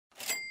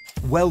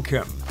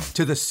Welcome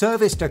to the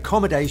Serviced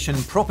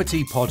Accommodation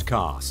Property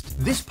Podcast.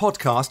 This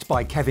podcast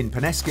by Kevin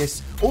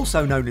Paneskis,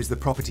 also known as the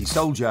Property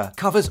Soldier,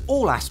 covers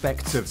all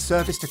aspects of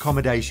serviced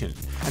accommodation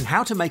and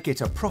how to make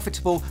it a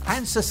profitable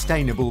and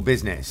sustainable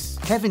business.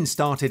 Kevin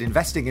started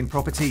investing in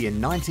property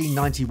in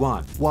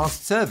 1991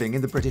 whilst serving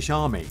in the British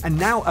Army and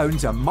now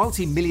owns a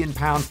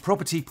multi-million-pound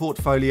property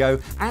portfolio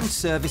and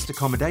serviced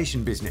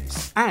accommodation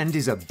business and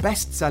is a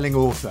best-selling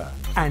author.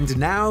 And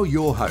now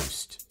your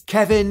host,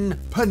 Kevin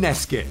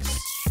Paneskis.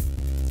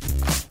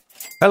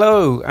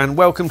 Hello and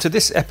welcome to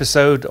this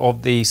episode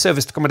of the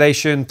Serviced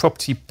Accommodation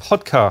Property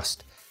Podcast.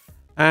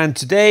 And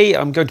today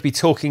I'm going to be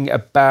talking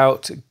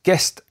about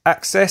guest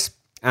access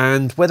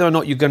and whether or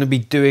not you're going to be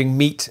doing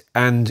meet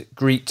and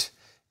greet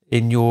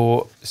in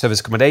your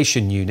serviced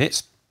accommodation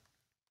units.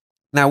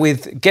 Now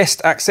with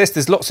guest access,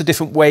 there's lots of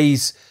different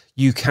ways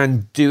you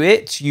can do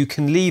it. You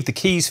can leave the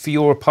keys for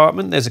your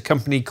apartment. There's a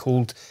company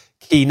called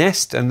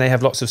Keynest and they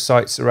have lots of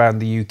sites around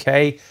the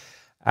UK.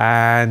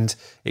 And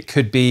it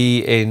could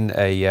be in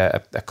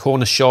a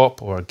corner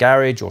shop or a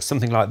garage or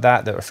something like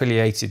that are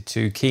affiliated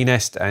to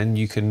Keynest, and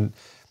you can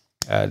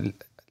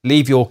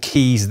leave your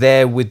keys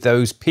there with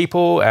those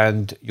people,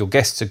 and your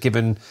guests are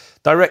given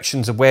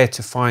directions of where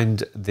to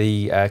find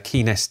the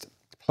Keynest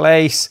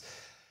place,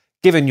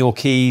 given your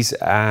keys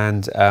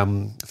and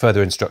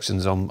further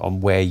instructions on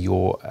where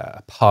your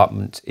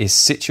apartment is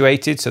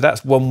situated. So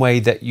that's one way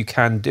that you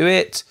can do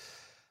it.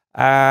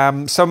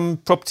 Some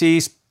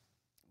properties,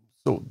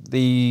 so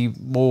the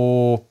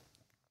more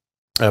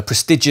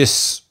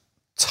prestigious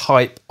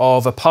type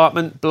of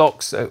apartment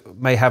blocks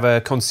may have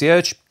a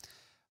concierge,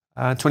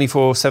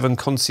 24/7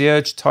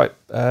 concierge type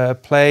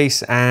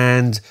place,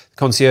 and the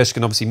concierge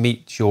can obviously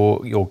meet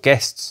your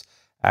guests.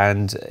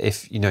 And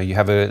if you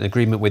have an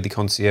agreement with the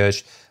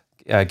concierge,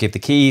 give the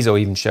keys or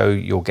even show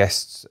your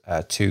guests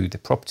to the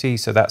property.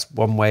 So that's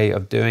one way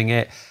of doing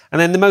it.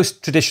 And then the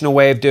most traditional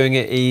way of doing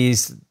it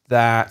is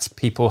that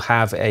people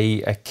have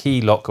a key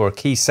lock or a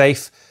key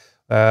safe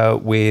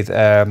with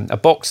a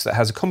box that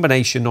has a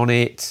combination on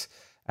it,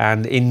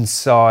 and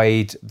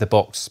inside the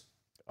box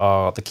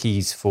are the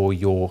keys for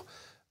your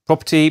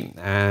property.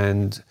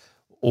 And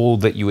all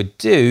that you would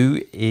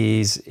do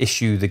is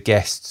issue the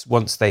guests,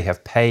 once they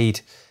have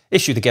paid,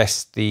 issue the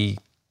guests the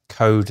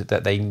code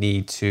that they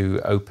need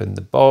to open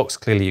the box.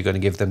 Clearly you're going to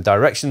give them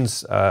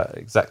directions,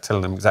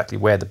 telling them exactly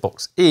where the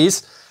box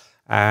is,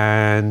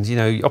 and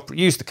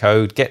use the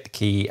code, get the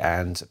key,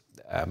 and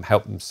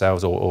help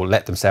themselves or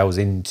let themselves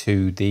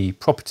into the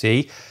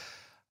property.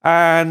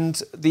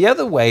 And the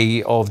other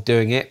way of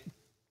doing it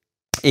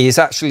is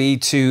actually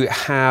to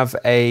have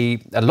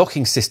a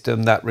locking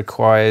system that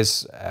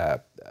requires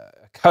a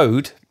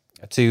code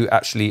to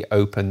actually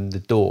open the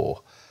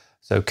door.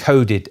 So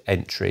coded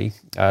entry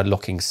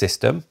locking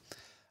system.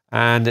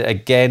 And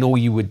again, all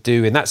you would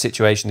do in that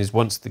situation is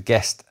once the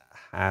guest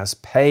has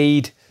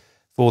paid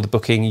for the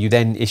booking, you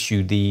then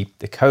issue the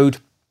code.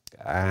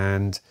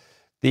 And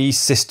these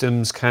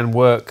systems can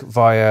work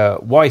via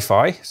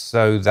Wi-Fi,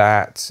 so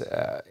that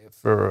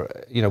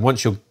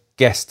once your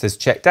guest has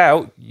checked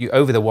out,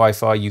 over the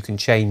Wi-Fi you can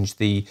change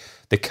the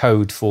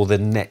code for the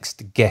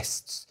next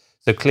guests.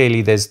 So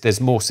clearly there's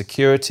more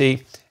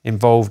security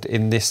involved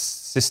in this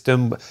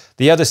system.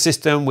 The other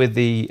system with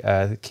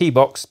the key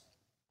box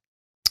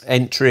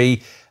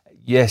entry,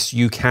 yes,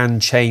 you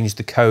can change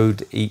the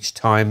code each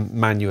time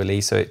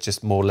manually, so it's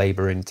just more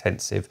labour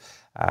intensive.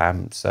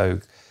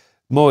 So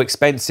more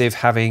expensive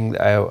having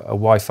a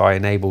Wi-Fi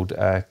enabled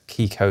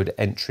key code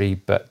entry,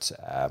 but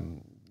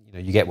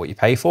you get what you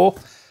pay for.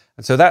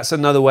 And so that's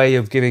another way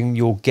of giving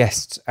your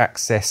guests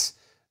access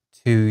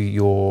to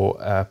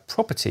your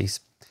properties.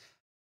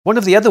 One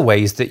of the other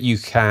ways that you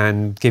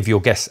can give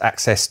your guests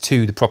access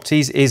to the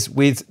properties is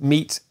with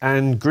meet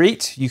and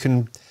greet. You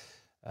can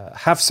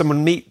have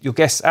someone meet your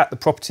guests at the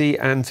property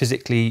and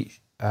physically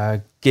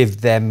give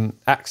them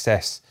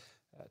access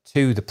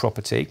to the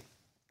property.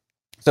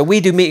 So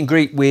we do meet and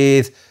greet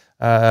with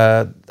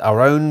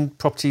our own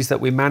properties that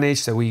we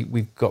manage. So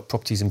we've got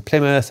properties in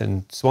Plymouth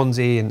and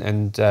Swansea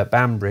and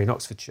Banbury in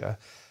Oxfordshire.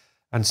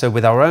 And so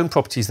with our own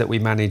properties that we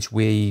manage,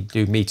 we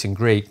do meet and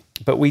greet.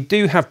 But we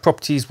do have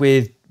properties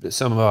with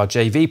some of our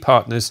JV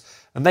partners,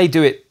 and they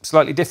do it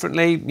slightly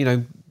differently,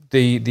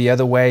 the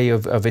other way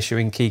of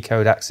issuing key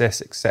code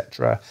access,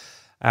 etc.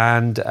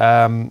 And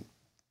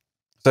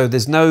so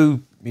there's no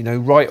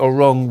right or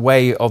wrong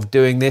way of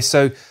doing this.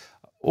 So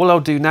all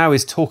I'll do now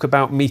is talk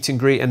about meet and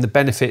greet and the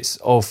benefits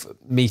of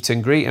meet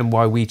and greet and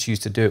why we choose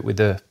to do it with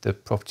the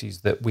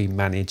properties that we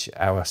manage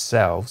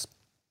ourselves.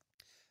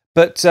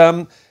 But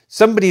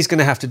somebody's going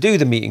to have to do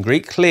the meet and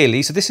greet,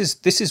 clearly. So this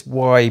is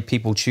why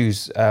people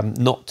choose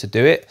not to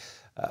do it.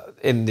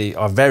 In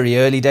our very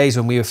early days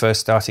when we were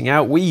first starting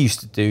out, we used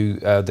to do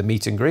the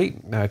meet and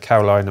greet,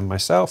 Caroline and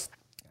myself.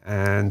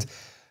 And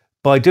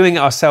by doing it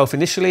ourselves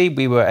initially,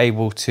 we were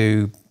able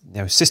to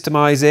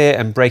systemize it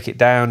and break it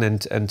down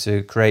and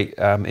to create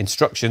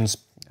instructions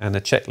and a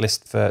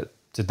checklist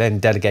to then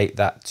delegate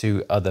that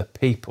to other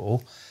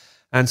people.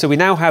 And so we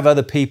now have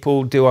other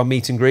people do our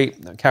meet and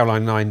greet.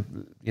 Caroline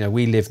and I,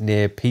 we live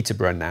near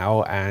Peterborough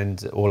now,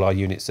 and all our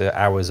units are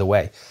hours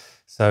away.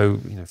 So,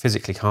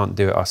 physically can't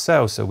do it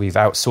ourselves. So we've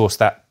outsourced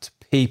that to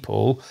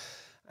people,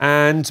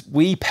 and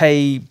we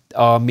pay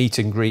our meet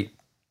and greet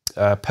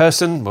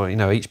person, or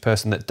each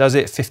person that does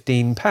it,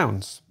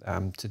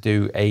 £15 to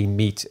do a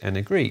meet and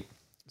a greet.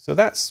 So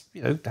that's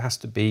has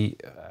to be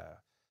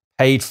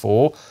paid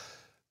for.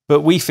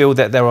 But we feel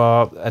that there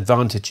are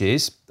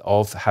advantages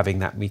of having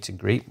that meet and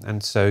greet.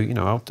 And so,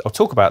 I'll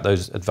talk about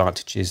those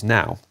advantages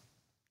now.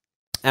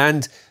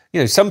 And,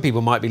 some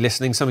people might be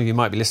listening, some of you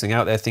might be listening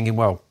out there thinking,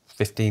 well,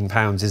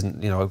 £15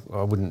 isn't,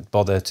 I wouldn't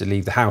bother to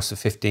leave the house for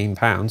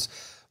 £15.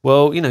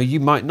 Well, you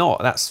might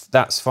not.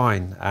 That's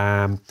fine.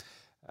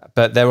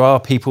 But there are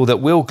people that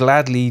will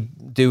gladly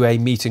do a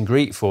meet and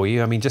greet for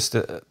you. I mean, just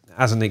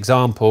as an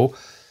example,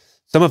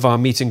 some of our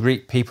meet and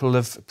greet people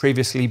have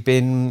previously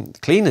been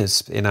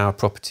cleaners in our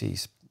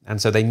properties,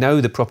 and so they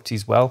know the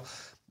properties well.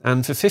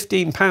 And for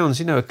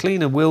 £15, a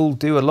cleaner will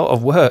do a lot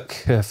of work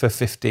for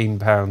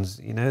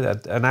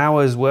 £15. An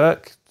hour's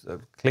work, a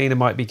cleaner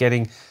might be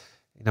getting,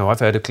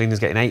 I've heard of cleaners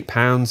getting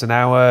 £8 an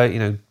hour,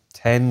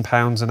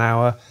 £10 an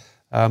hour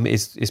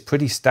is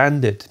pretty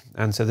standard.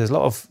 And so there's a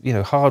lot of,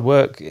 hard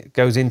work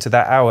goes into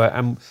that hour.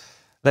 And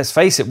let's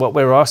face it, what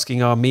we're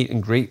asking our meet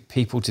and greet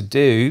people to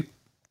do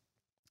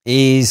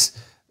is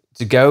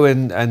to go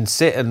and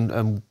sit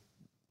and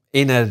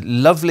in a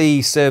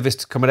lovely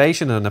serviced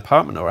accommodation, an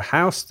apartment or a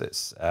house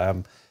that's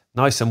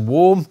nice and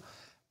warm,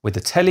 with the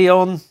telly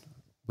on,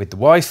 with the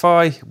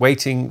Wi-Fi,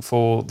 waiting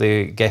for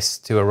the guests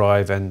to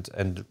arrive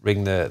and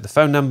ring the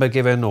phone number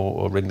given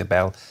or ring the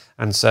bell.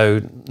 And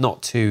so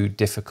not too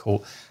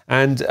difficult.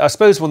 And I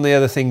suppose one of the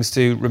other things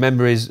to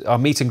remember is our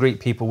meet and greet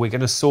people, we're going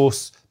to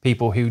source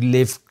people who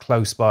live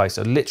close by,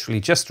 so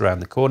literally just around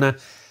the corner.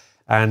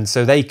 And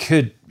so they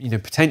could,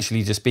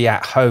 potentially just be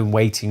at home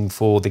waiting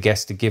for the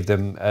guest to give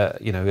them, a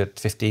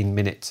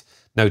 15-minute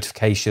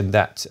notification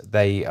that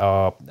they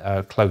are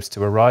close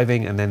to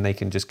arriving, and then they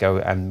can just go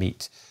and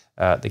meet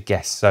the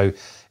guests. So it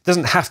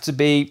doesn't have to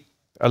be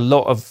a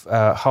lot of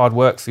hard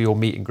work for your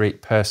meet and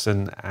greet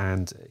person.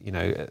 And,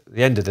 at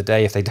the end of the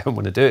day, if they don't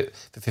want to do it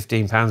for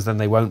 £15, then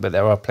they won't. But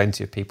there are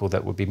plenty of people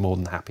that would be more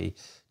than happy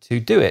to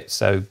do it.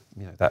 So,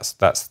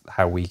 that's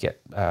how we do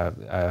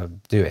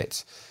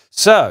it.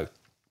 So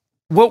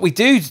what we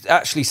do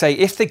actually say,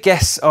 if the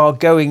guests are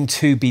going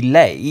to be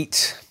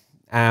late,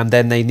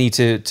 then they need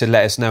to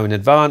let us know in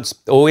advance,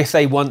 or if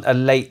they want a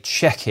late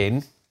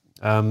check-in.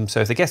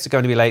 So if the guests are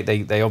going to be late,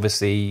 they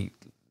obviously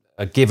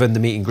are given the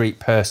meet and greet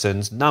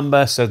person's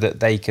number so that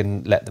they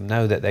can let them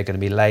know that they're going to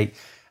be late.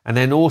 And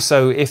then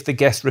also, if the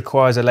guest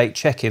requires a late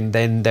check-in,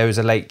 then there is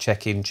a late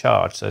check-in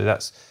charge. So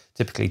that's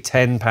typically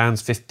 £10,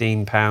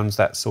 £15,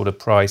 that sort of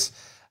price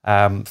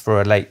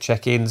for a late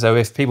check-in. So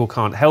if people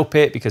can't help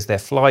it because their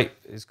flight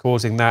is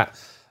causing that,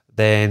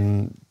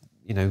 then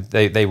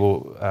they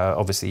will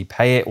obviously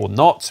pay it or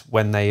not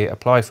when they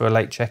apply for a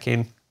late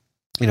check-in.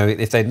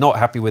 If they're not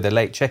happy with a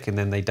late check-in,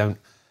 then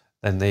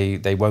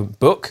they won't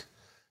book.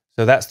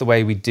 So that's the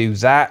way we do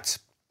that.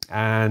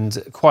 And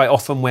quite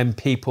often when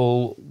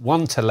people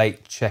want a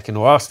late check-in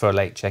or ask for a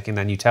late check-in,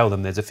 and you tell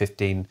them there's a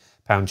 £15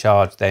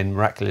 charge, then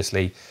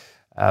miraculously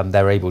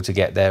they're able to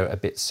get there a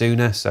bit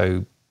sooner.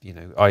 So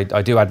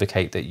I do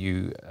advocate that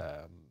you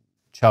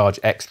charge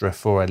extra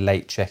for a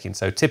late check-in.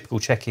 So typical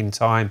check-in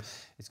time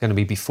is going to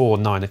be before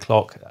 9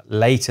 o'clock.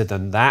 Later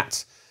than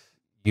that,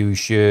 you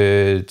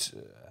should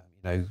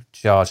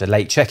charge a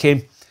late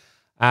check-in.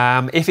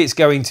 If it's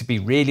going to be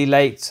really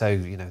late, so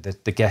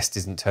the guest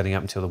isn't turning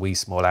up until the wee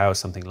small hours,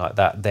 something like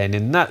that, then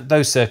in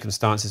those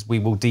circumstances, we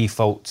will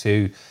default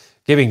to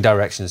giving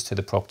directions to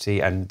the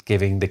property and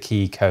giving the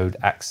key code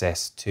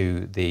access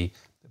to the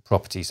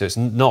property. So it's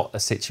not a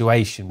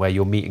situation where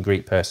your meet and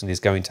greet person is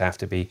going to have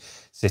to be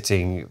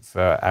sitting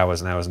for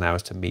hours and hours and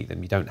hours to meet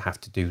them. You don't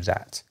have to do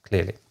that,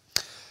 clearly.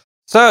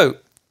 So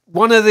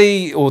one of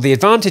the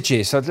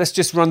advantages, so let's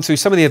just run through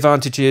some of the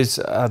advantages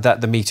that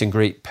the meet and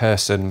greet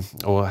person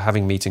or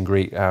having meet and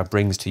greet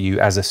brings to you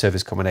as a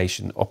service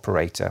accommodation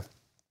operator.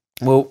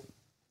 Well,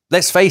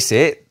 let's face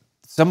it,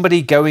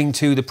 somebody going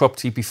to the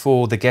property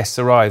before the guests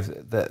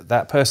arrive,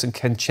 that person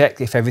can check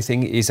if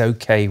everything is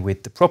okay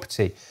with the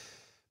property.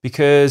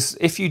 Because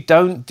if you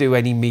don't do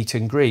any meet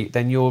and greet,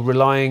 then you're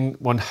relying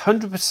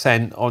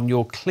 100% on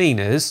your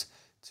cleaners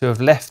to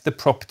have left the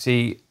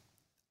property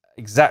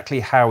exactly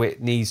how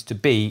it needs to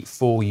be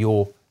for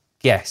your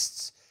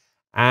guests.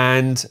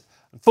 And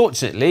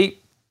unfortunately,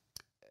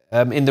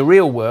 in the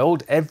real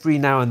world, every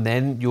now and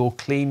then your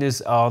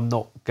cleaners are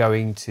not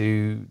going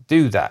to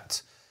do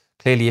that.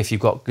 Clearly, if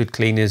you've got good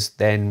cleaners,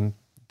 then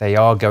they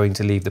are going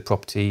to leave the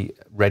property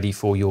ready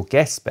for your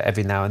guests. But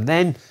every now and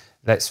then,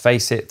 let's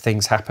face it,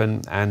 things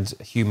happen and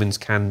humans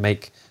can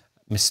make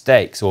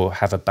mistakes or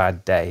have a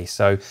bad day.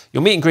 So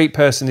your meet and greet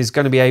person is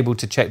going to be able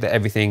to check that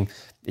everything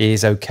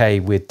is okay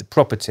with the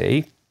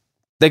property.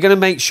 They're going to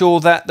make sure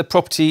that the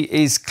property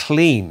is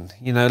clean.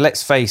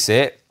 Let's face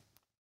it,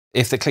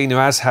 if the cleaner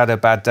has had a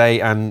bad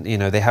day and,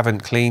 they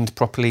haven't cleaned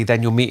properly,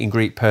 then your meet and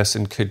greet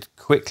person could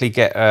quickly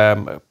get,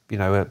 a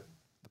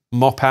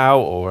mop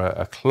out or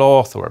a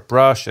cloth or a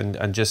brush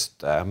and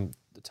just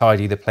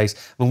tidy the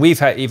place. And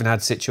we've even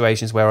had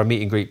situations where our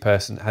meet and greet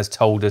person has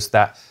told us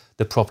that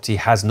the property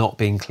has not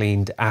been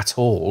cleaned at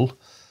all,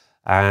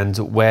 and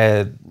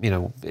where,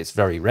 it's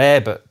very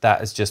rare, but that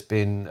has just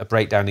been a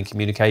breakdown in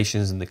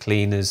communications and the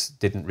cleaners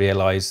didn't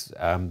realise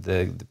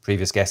the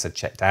previous guests had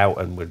checked out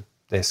and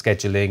their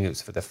scheduling, it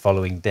was for the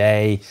following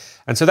day.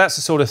 And so that's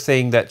the sort of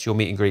thing that your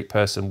meet and greet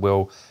person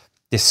will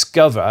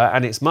discover,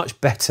 and it's much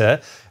better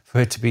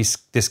for it to be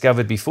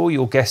discovered before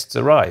your guests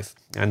arrive.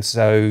 And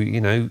so,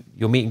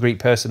 your meet and greet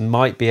person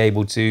might be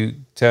able to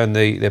turn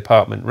the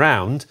apartment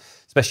round,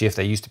 especially if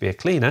they used to be a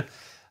cleaner,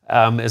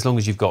 as long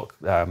as you've got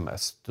a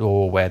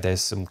store where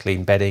there's some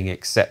clean bedding,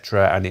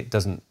 etc., and it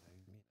doesn't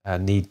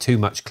need too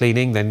much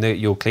cleaning, then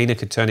your cleaner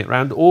could turn it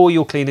around, or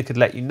your cleaner could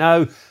let you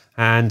know.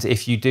 And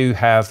if you do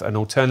have an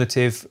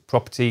alternative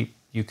property,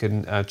 you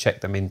can check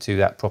them into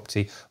that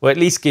property, or at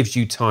least gives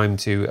you time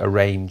to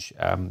arrange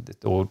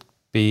or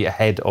be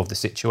ahead of the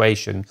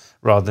situation,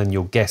 rather than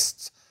your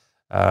guests,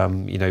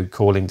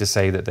 calling to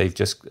say that they've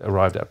just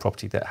arrived at a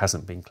property that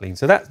hasn't been cleaned.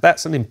 So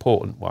that's an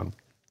important one.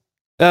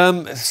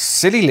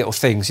 Silly little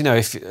things,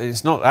 if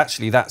it's not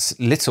actually that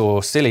little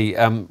or silly,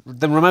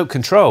 the remote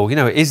control,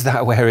 is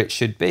that where it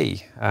should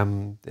be?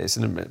 It's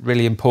a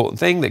really important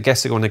thing that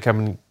guests are going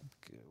to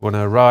want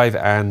to arrive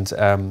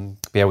and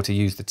be able to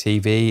use the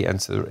TV,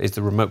 and so is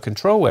the remote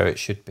control where it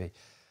should be?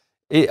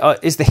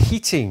 Is the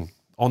heating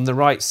on the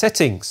right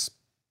settings?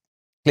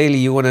 Clearly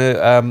you want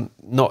to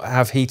not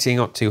have heating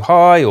up too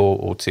high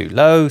or too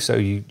low, so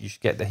you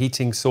should get the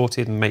heating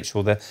sorted and make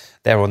sure that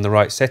they're on the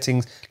right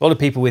settings. A lot of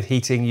people with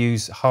heating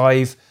use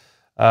Hive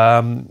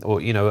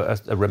or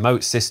a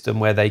remote system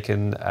where they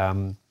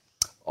can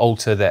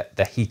alter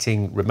the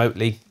heating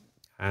remotely,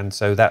 and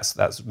so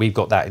that's we've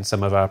got that in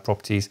some of our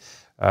properties,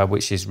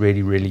 which is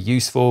really, really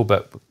useful.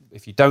 But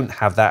if you don't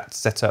have that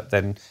set up,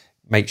 then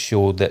make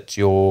sure that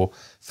your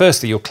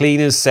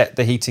cleaners set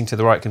the heating to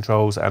the right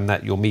controls, and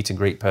that your meet and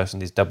greet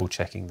person is double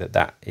checking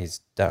that is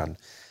done.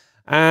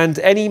 And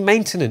any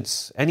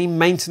maintenance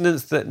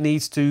that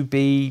needs to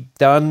be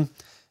done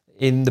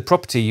in the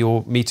property,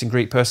 your meet and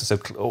greet person,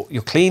 so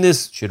your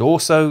cleaners should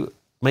also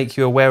make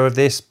you aware of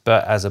this,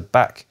 but as a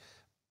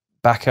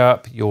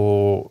backup,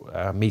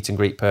 your meet and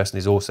greet person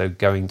is also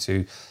going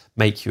to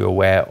make you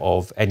aware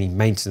of any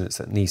maintenance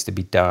that needs to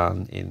be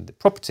done in the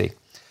property.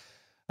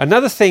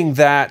 Another thing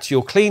that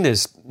your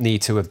cleaners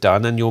need to have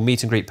done, and your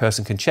meet and greet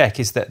person can check,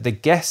 is that the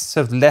guests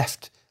have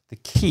left the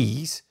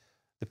keys,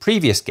 the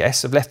previous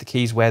guests have left the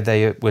keys where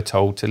they were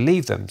told to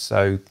leave them.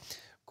 So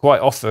quite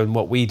often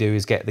what we do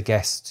is get the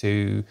guests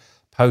to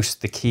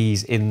post the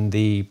keys in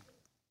the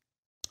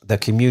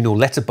communal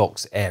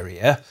letterbox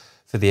area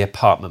for the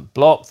apartment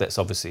block. That's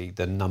obviously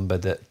the number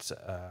that,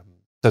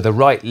 so the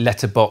right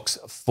letterbox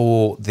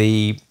for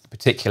the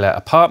particular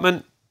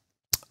apartment.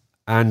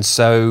 And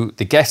so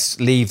the guests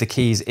leave the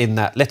keys in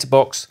that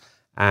letterbox,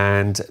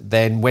 and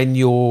then when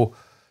your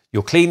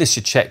cleaners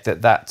should check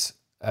that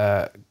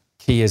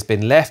key has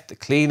been left, the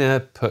cleaner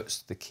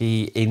puts the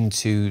key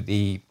into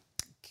the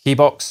key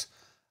box,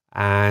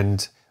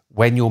 and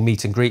when your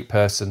meet and greet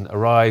person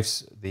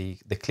arrives, the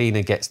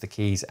cleaner gets the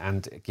keys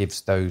and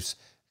gives those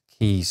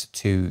keys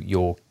to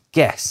your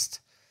guest.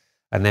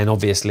 And then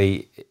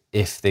obviously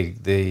if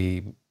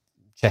the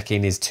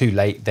check-in is too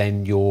late,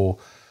 then your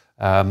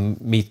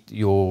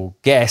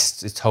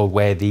guest is told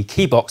where the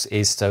key box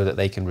is so that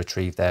they can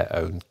retrieve their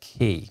own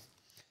key.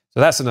 So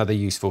that's another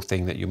useful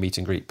thing that your meet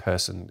and greet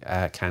person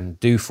can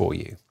do for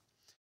you.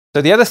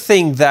 So the other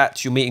thing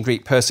that your meet and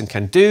greet person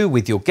can do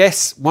with your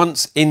guests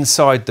once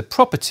inside the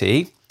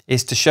property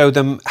is to show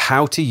them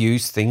how to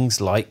use things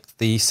like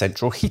the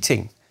central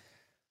heating.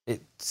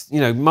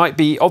 It might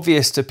be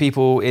obvious to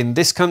people in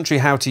this country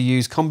how to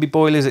use combi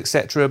boilers,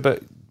 etc.,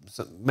 but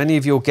many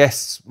of your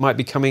guests might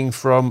be coming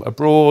from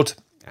abroad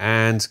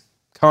and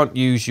can't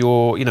use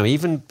your,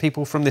 even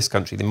people from this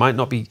country, they might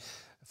not be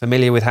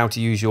familiar with how to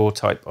use your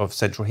type of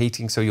central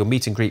heating. So your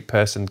meet and greet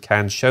person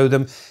can show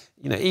them,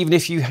 even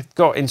if you have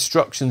got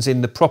instructions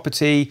in the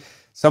property,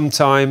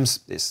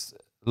 sometimes it's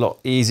a lot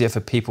easier for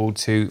people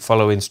to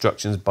follow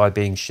instructions by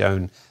being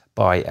shown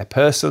by a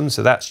person.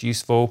 So that's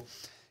useful.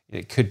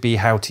 It could be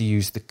how to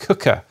use the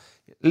cooker,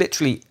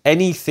 literally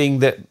anything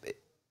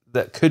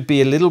that could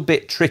be a little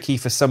bit tricky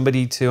for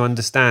somebody to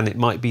understand. It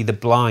might be the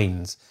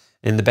blinds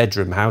in the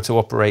bedroom, how to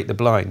operate the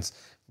blinds.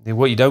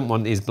 What you don't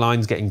want is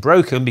blinds getting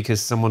broken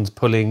because someone's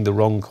pulling the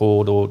wrong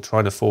cord or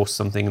trying to force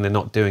something and they're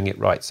not doing it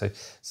right. So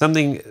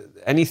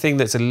anything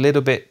that's a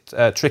little bit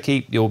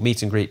tricky, your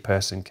meet and greet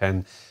person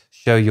can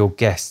show your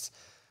guests.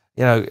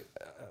 The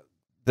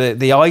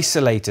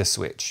isolator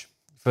switch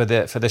for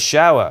the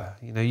shower.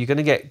 You're going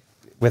to get,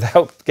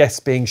 without guests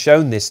being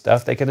shown this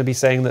stuff, they're going to be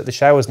saying that the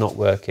shower's not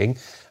working,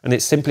 and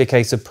it's simply a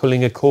case of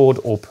pulling a cord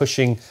or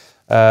pushing,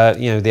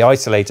 the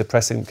isolator,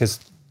 pressing, because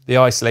the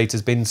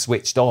isolator's been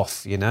switched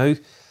off,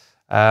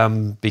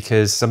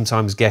 because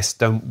sometimes guests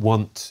don't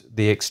want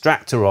the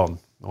extractor on,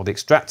 or the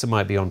extractor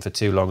might be on for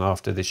too long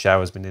after the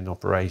shower's been in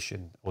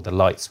operation or the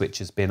light switch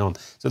has been on.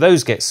 So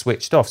those get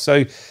switched off.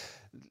 So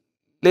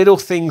little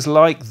things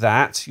like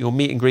that, your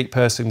meet and greet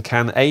person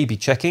can be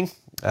checking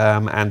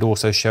and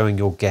also showing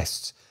your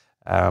guests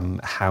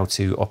how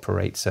to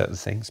operate certain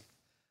things.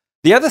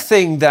 The other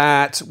thing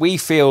that we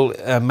feel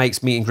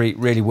makes meet and greet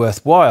really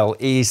worthwhile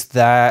is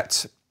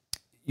that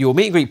your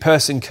meet and greet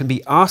person can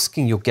be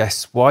asking your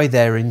guests why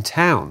they're in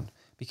town,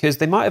 because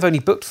they might have only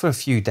booked for a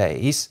few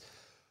days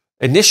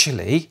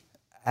initially,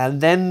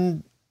 and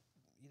then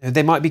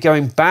they might be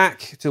going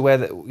back to where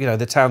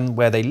the town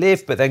where they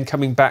live, but then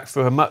coming back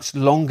for a much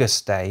longer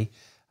stay.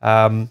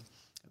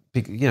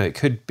 It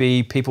could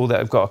be people that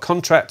have got a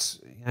contract,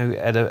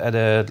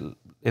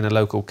 in a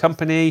local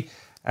company,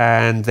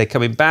 and they're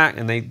coming back,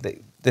 and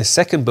the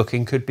second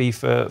booking could be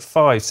for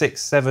 5,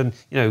 6, 7,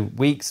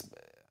 weeks,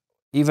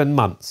 even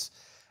months.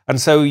 And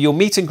so your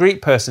meet and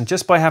greet person,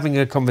 just by having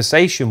a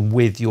conversation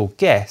with your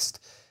guest,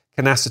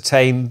 can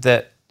ascertain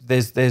that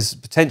there's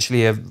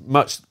potentially a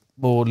much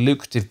more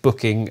lucrative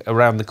booking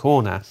around the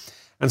corner.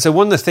 And so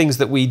one of the things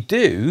that we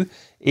do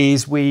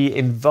is we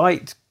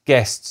invite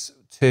guests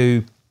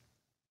to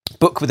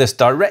book with us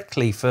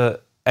directly for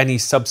any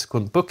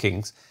subsequent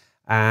bookings,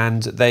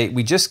 and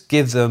we just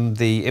give them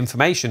the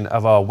information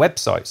of our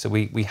website. So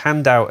we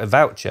hand out a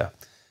voucher,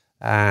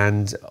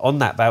 and on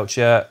that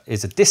voucher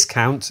is a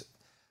discount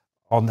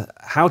on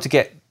how to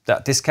get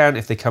that discount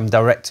if they come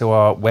direct to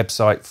our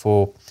website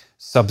for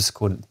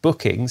subsequent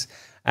bookings.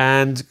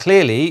 And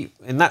clearly,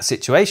 in that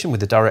situation with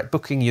the direct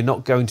booking, you're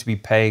not going to be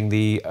paying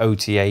the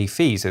OTA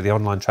fees, so the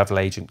online travel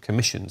agent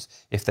commissions,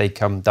 if they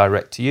come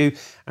direct to you.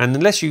 And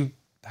unless you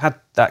had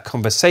that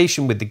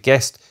conversation with the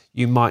guest,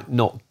 you might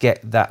not get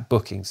that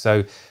booking.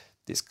 So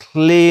it's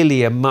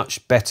clearly a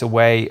much better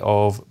way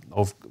of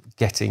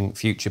getting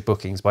future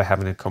bookings by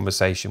having a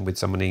conversation with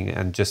somebody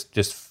and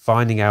just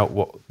finding out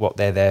what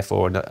they're there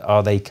for, and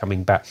are they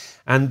coming back.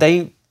 And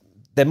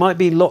there might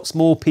be lots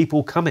more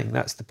people coming.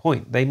 That's the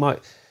point.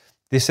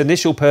 This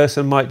initial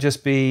person might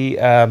just be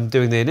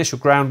doing the initial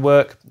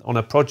groundwork on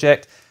a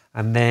project,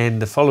 and then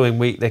the following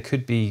week there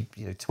could be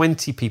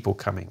 20 people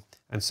coming.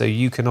 And so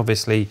you can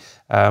obviously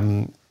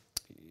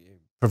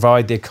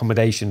provide the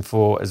accommodation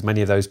for as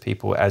many of those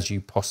people as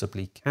you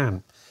possibly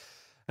can.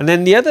 And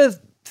then the other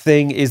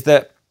thing is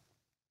that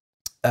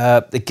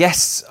the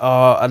guests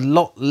are a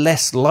lot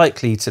less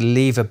likely to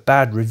leave a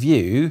bad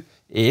review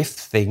if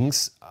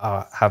things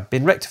have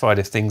been rectified,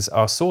 if things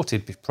are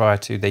sorted prior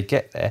to they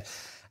get there.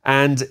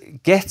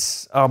 And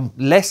guests are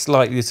less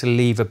likely to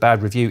leave a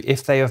bad review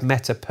if they have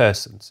met a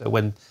person. So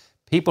when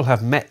people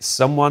have met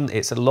someone,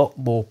 it's a lot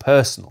more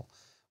personal.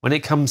 When it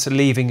comes to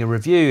leaving a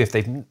review, if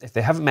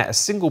they haven't met a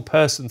single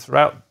person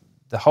throughout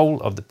the whole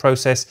of the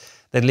process,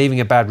 then leaving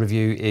a bad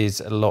review is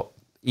a lot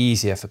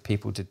easier for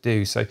people to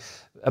do. So,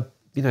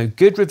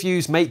 good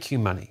reviews make you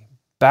money.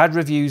 Bad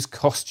reviews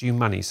cost you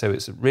money. So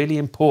it's really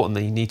important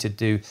that you need to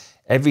do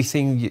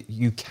everything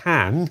you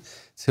can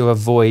to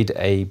avoid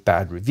a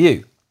bad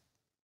review.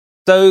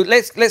 So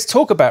let's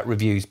talk about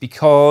reviews,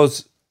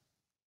 because,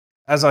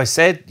 as I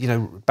said,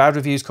 bad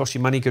reviews cost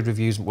you money, good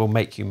reviews will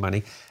make you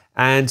money.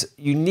 And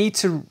you need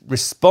to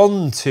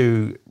respond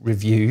to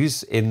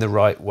reviews in the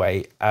right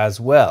way as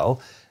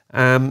well.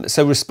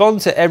 So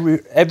respond to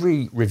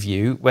every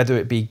review, whether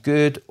it be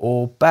good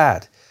or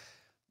bad.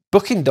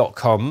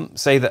 Booking.com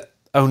say that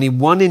only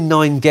 1 in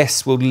 9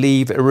 guests will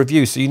leave a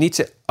review. So you need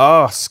to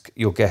ask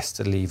your guests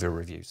to leave a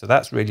review. So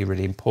that's really,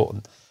 really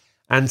important.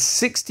 And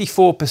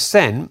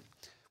 64%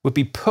 would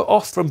be put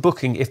off from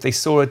booking if they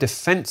saw a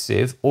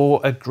defensive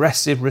or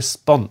aggressive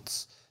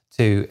response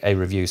to a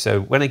review.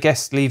 So when a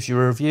guest leaves you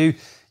a review,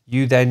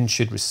 you then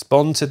should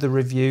respond to the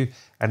review.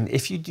 And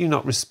if you do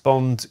not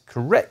respond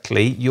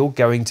correctly, you're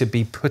going to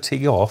be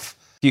putting off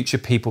future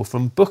people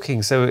from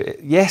booking. So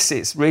yes,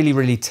 it's really,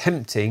 really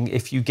tempting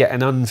if you get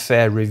an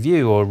unfair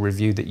review or a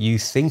review that you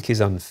think is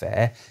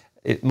unfair.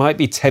 It might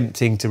be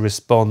tempting to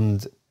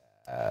respond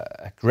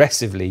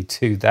aggressively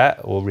to that,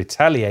 or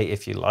retaliate,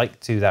 if you like,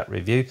 to that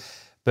review.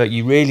 But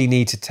you really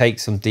need to take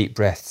some deep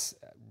breaths.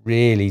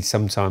 Really,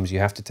 sometimes you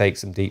have to take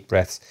some deep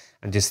breaths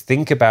and just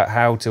think about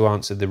how to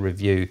answer the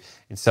review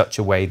in such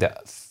a way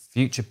that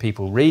future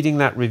people reading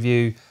that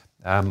review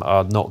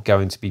are not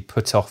going to be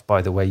put off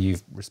by the way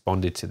you've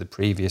responded to the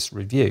previous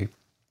review.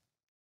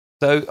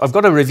 So I've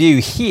got a review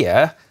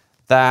here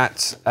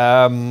that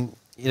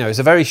it's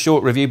a very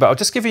short review, but I'll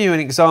just give you an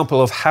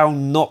example of how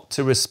not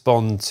to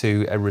respond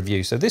to a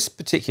review. So this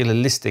particular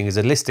listing is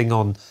a listing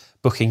on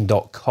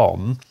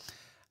Booking.com.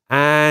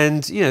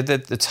 And,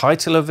 the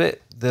title of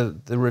it,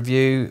 the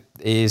review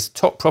is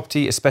top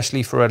property,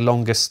 especially for a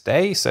longer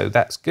stay. So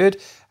that's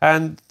good.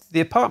 And the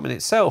apartment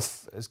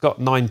itself has got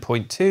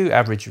 9.2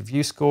 average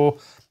review score,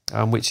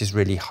 which is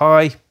really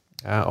high.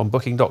 On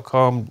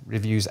Booking.com,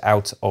 reviews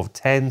out of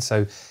 10.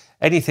 So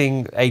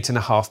anything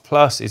 8.5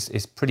 plus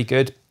is pretty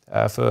good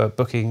for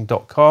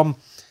Booking.com.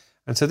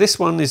 And so this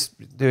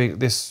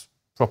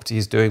property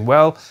is doing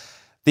well.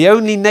 The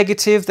only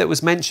negative that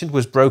was mentioned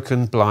was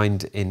broken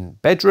blind in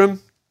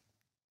bedroom.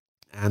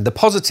 And the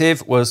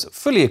positive was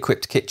fully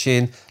equipped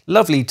kitchen,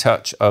 lovely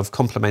touch of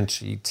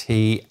complimentary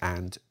tea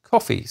and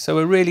coffee. So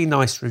a really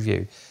nice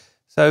review.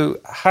 So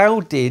how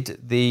did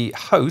the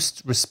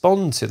host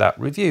respond to that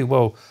review?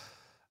 Well,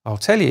 I'll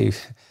tell you.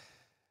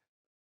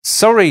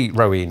 Sorry,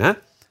 Rowena.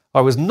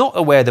 I was not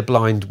aware the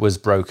blind was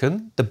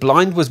broken. The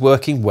blind was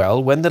working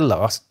well when the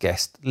last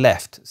guest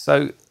left.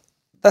 So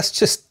that's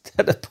just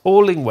an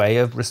appalling way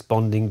of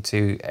responding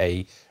to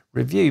a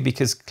review,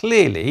 because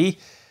clearly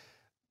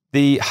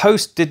the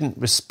host didn't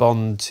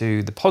respond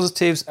to the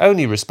positives,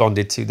 only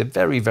responded to the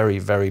very, very,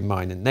 very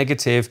minor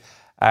negative,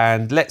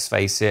 and let's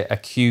face it,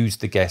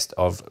 accused the guest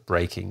of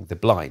breaking the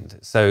blind.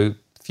 So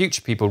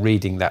future people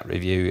reading that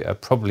review are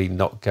probably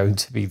not going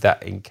to be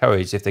that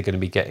encouraged if they're going to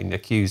be getting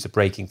accused of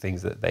breaking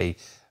things that they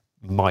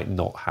might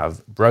not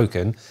have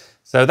broken.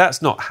 So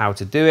that's not how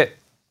to do it.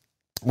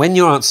 When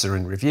you're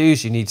answering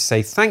reviews, you need to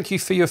say thank you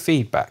for your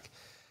feedback.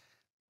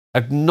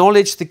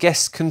 Acknowledge the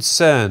guest's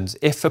concerns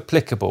if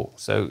applicable.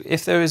 So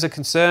if there is a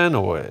concern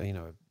or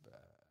an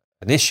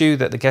issue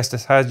that the guest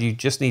has had, you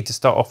just need to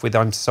start off with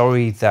I'm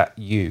sorry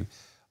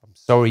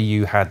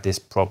you had this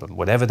problem,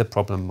 whatever the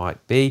problem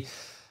might be.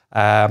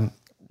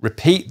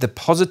 Repeat the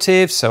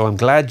positive. So I'm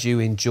glad you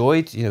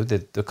enjoyed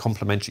the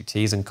complimentary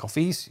teas and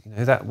coffees.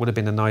 That would have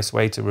been a nice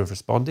way to have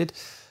responded.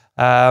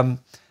 And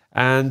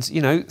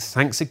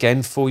thanks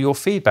again for your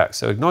feedback.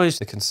 So acknowledge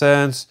the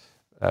concerns,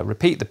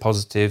 repeat the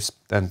positives,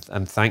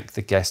 and thank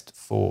the guest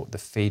for the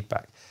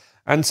feedback.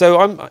 And so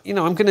I'm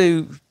going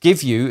to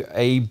give you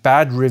a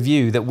bad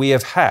review that we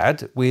have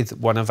had with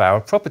one of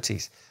our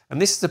properties.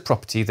 And this is a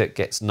property that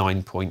gets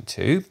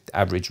 9.2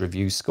 average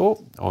review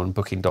score on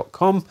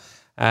booking.com.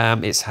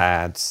 It's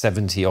had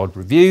 70 odd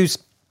reviews.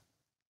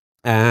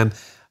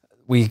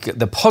 We get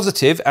the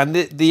positive, and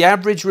the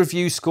average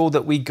review score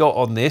that we got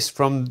on this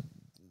from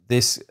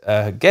this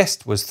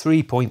guest was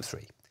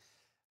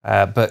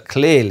 3.3. But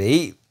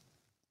clearly,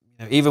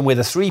 even with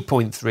a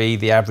 3.3,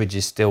 the average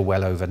is still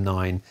well over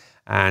 9.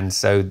 And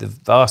so the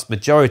vast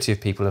majority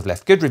of people have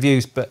left good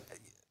reviews. But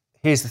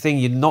here's the thing,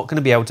 you're not going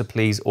to be able to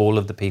please all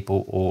of the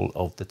people all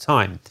of the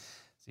time.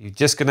 So you're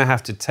just going to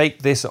have to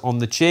take this on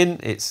the chin.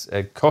 It's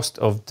a cost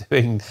of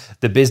doing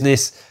the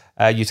business.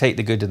 You take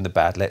the good and the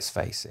bad, let's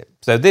face it.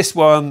 So this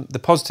one, the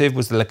positive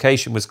was the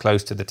location was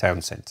close to the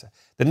town centre.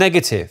 The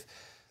negative,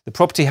 the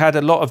property had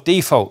a lot of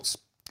defaults.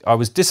 I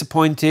was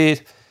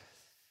disappointed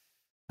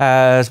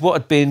as what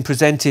had been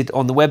presented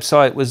on the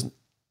website was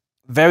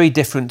very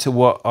different to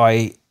what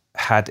I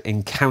had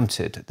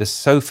encountered. The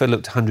sofa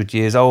looked 100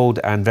 years old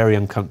and very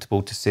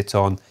uncomfortable to sit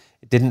on.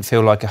 It didn't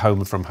feel like a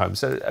home from home.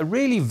 So a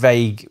really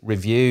vague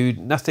review,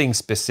 nothing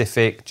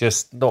specific,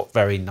 just not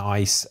very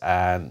nice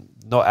and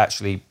not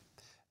actually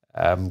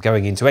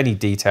going into any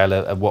detail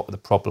of what the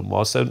problem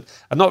was. So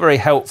not very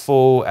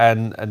helpful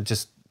and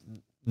just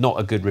not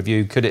a good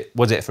review.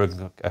 Was it for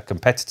a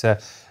competitor?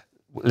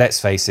 Let's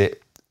face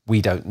it,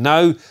 we don't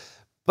know.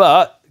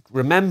 But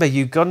remember,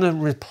 you're going to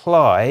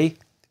reply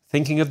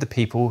thinking of the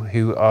people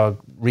who are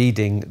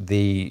reading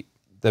the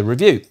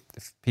review,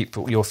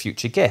 your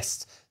future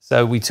guests.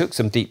 So we took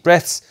some deep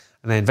breaths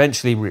and then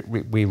eventually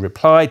we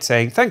replied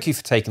saying, thank you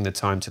for taking the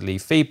time to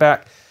leave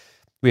feedback.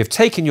 We have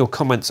taken your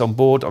comments on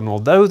board, and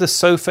although the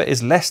sofa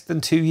is less than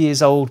 2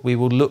 years old, we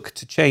will look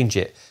to change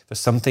it for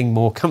something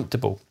more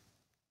comfortable.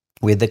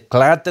 We're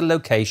glad the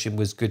location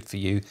was good for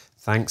you.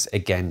 Thanks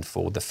again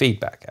for the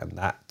feedback. And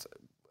that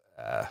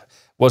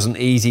wasn't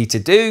easy to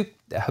do,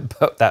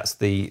 but that's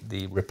the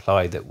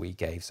reply that we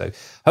gave. So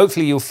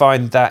hopefully you'll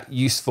find that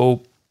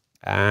useful,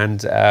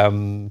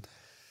 and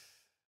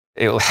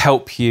it'll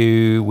help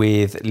you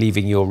with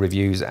leaving your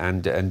reviews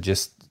and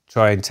just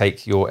try and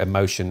take your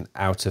emotion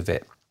out of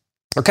it.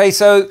 Okay,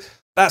 so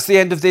that's the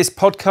end of this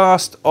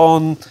podcast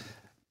on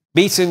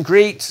meet and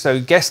greet, so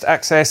guest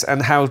access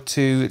and how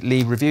to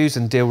leave reviews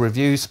and deal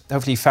reviews.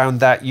 Hopefully you found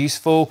that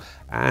useful,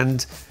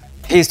 and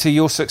here's to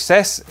your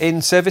success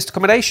in serviced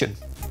accommodation.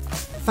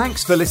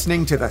 Thanks for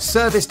listening to the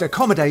Serviced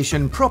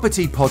Accommodation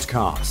Property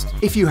Podcast.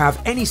 If you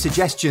have any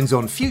suggestions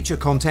on future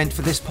content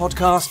for this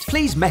podcast,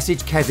 please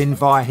message Kevin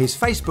via his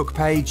Facebook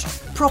page,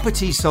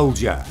 Property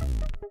Soldier.